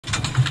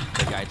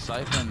Gates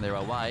open, they're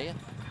away.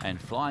 And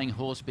Flying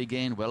Horse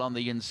began well on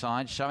the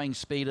inside, showing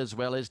speed as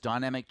well as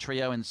Dynamic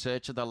Trio in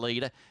search of the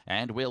lead.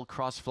 And we'll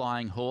cross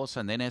Flying Horse,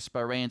 and then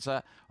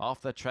Esperanza.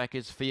 Off the track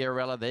is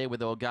Fiorella there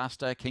with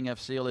Augusta. King of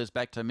Seal is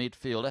back to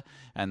midfield,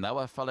 and they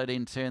were followed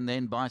in turn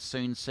then by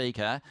Soon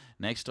Seeker.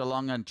 Next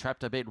along and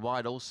trapped a bit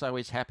wide also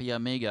is Happy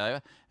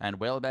Amigo, and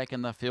well back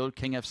in the field,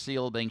 King of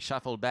Seal being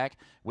shuffled back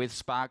with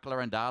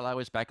Sparkler, and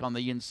Darlow is back on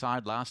the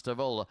inside last of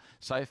all.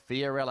 So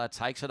Fiorella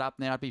takes it up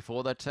now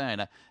before the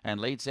turn and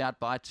leads out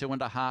by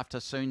 2.5 to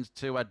Soon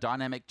to a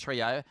Dynamic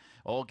Trio.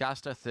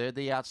 Augusta third,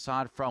 the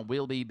outside from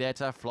Will Be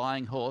Better,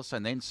 Flying Horse,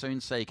 and then Soon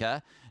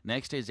Seeker.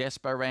 Next is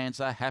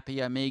Esperanza, Happy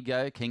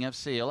Amigo, King of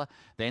Seal,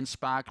 then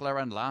Sparkler,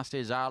 and last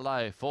is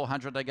Arlo.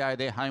 400 to go,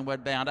 they're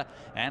homeward bound,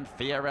 and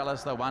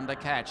Fiorella's the one to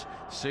catch.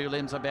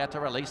 Sulim's about to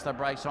release the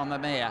brakes on the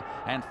mare,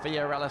 and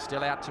Fiorella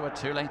still out to a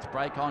 2-length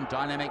break on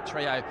Dynamic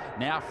Trio.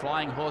 Now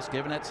Flying Horse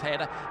given its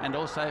head, and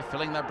also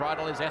filling the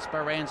bridle is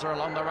Esperanza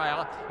along the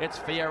rail. It's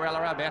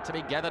Fiorella about to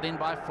be gathered in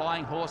by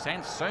Flying Horse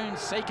and Soon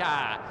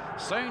Seeker.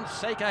 Soon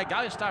Seeker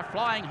goes to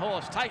Flying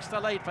Horse, takes the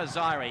lead for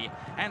Zyrie,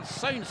 and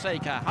Soon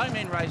Seeker home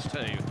in race 2.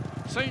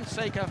 Soon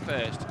Seeker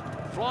first,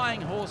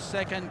 Flying Horse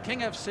second,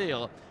 King of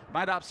Seal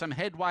made up some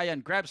headway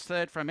and grabs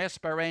third from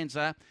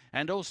Esperanza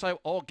and also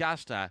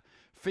Augusta.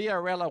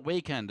 Fiorella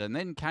weakened, and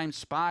then came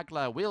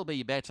Sparkler, Will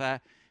Be Better,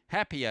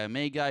 Happy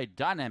Amigo,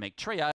 Dynamic Trio.